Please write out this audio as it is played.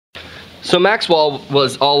So Maxwell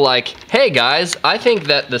was all like, hey guys, I think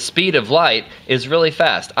that the speed of light is really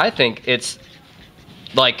fast. I think it's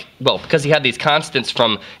like, well, because he had these constants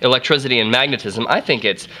from electricity and magnetism, I think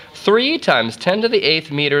it's 3 ×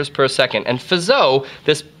 10⁸ meters per second. And Fizeau,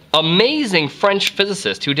 this amazing French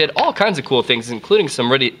physicist who did all kinds of cool things, including some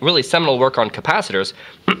really seminal work on capacitors,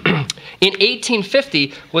 in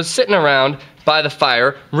 1850 was sitting around by the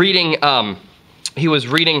fire reading, he was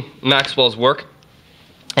reading Maxwell's work.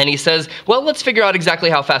 And he says, well, let's figure out exactly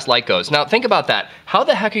how fast light goes. Now, think about that. How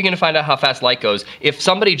the heck are you going to find out how fast light goes if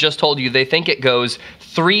somebody just told you they think it goes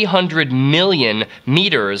 300 million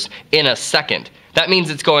meters in a second? That means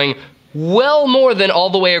it's going well more than all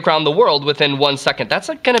the way around the world within 1 second. That's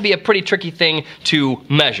going to be a pretty tricky thing to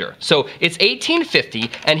measure. So it's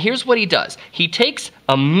 1850, and here's what he does. He takes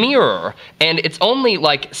a mirror, and it's only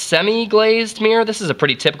like semi-glazed mirror. This is a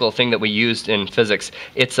pretty typical thing that we used in physics.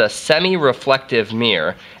 It's a semi-reflective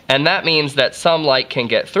mirror, and that means that some light can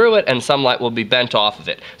get through it, and some light will be bent off of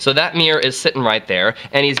it. So that mirror is sitting right there,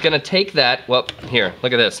 and he's going to take that, well, here,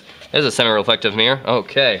 look at this. There's a semi-reflective mirror.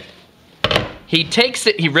 Okay. He takes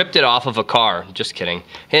it, he ripped it off of a car, just kidding.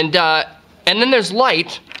 And then there's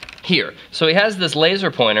light here. So he has this laser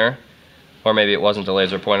pointer, or maybe it wasn't a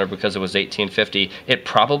laser pointer because it was 1850. It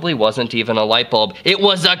probably wasn't even a light bulb. It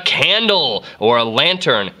was a candle or a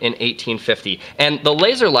lantern in 1850. And the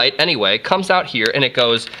laser light, anyway, comes out here and it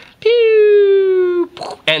goes pew,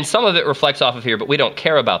 and some of it reflects off of here, but we don't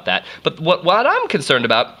care about that. But what I'm concerned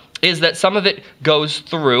about is that some of it goes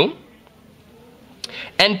through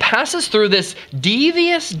and passes through this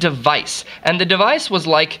devious device. And the device was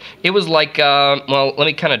like, well, let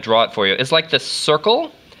me kind of draw it for you. It's like this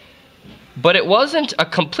circle, but it wasn't a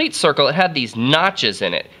complete circle. It had these notches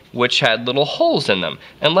in it, which had little holes in them.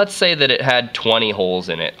 And let's say that it had 20 holes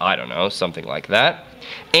in it. I don't know, something like that.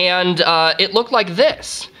 And it looked like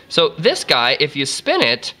this. So this guy, if you spin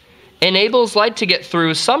it, enables light to get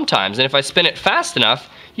through sometimes. And if I spin it fast enough,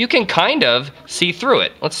 you can kind of see through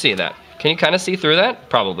it. Let's see that. Can you kind of see through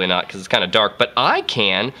that? Probably not, because it's kind of dark, but I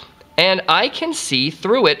can, and I can see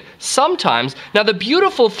through it sometimes. Now the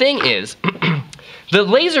beautiful thing is, the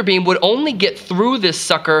laser beam would only get through this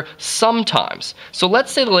sucker sometimes. So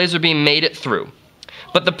let's say the laser beam made it through.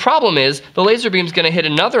 But the problem is, the laser beam's gonna hit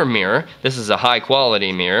another mirror. This is a high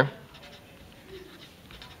quality mirror.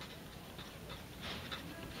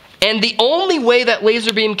 And the only way that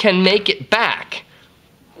laser beam can make it back,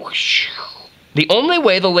 whoosh, the only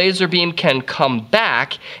way the laser beam can come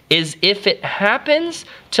back is if it happens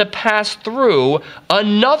to pass through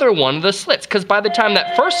another one of the slits. Because by the time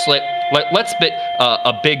that first slit, let's bit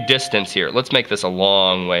a big distance here. Let's make this a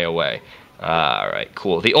long way away. All right,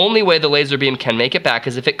 cool. The only way the laser beam can make it back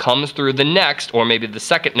is if it comes through the next, or maybe the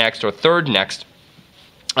second next, or third next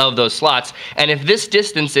of those slots. And if this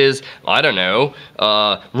distance is, I don't know,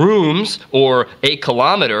 rooms or a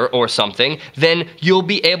kilometer or something, then you'll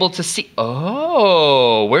be able to see,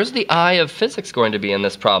 oh, where's the eye of physics going to be in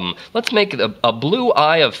this problem? Let's make a blue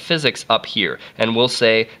eye of physics up here. And we'll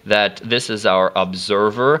say that this is our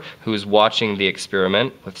observer who's watching the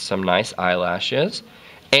experiment with some nice eyelashes.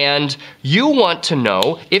 And you want to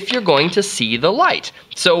know if you're going to see the light.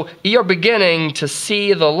 So you're beginning to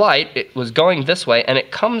see the light. It was going this way, and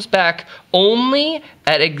it comes back only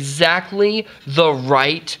at exactly the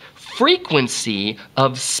right frequency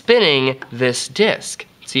of spinning this disc.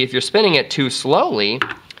 See, if you're spinning it too slowly,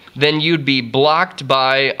 then you'd be blocked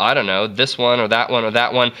by, I don't know, this one or that one or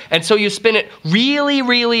that one. And so you spin it really,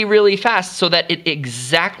 really, really fast so that it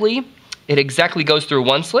exactly goes through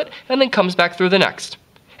one slit and then comes back through the next.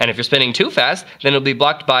 And if you're spinning too fast, then it'll be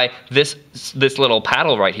blocked by this little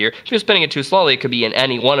paddle right here. If you're spinning it too slowly, it could be in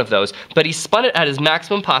any one of those. But he spun it at his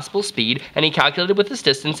maximum possible speed, and he calculated with this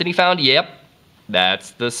distance, and he found, yep,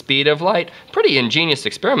 that's the speed of light. Pretty ingenious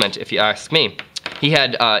experiment, if you ask me. He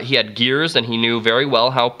had gears, and he knew very well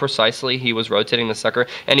how precisely he was rotating the sucker,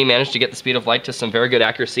 and he managed to get the speed of light to some very good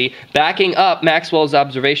accuracy, backing up Maxwell's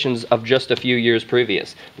observations of just a few years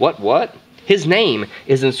previous. What? His name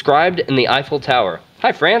is inscribed in the Eiffel Tower.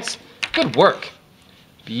 Hi, France. Good work.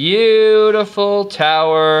 Beautiful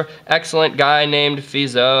tower. Excellent guy named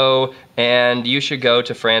Fizeau. And you should go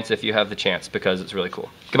to France if you have the chance, because it's really cool.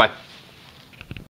 Goodbye.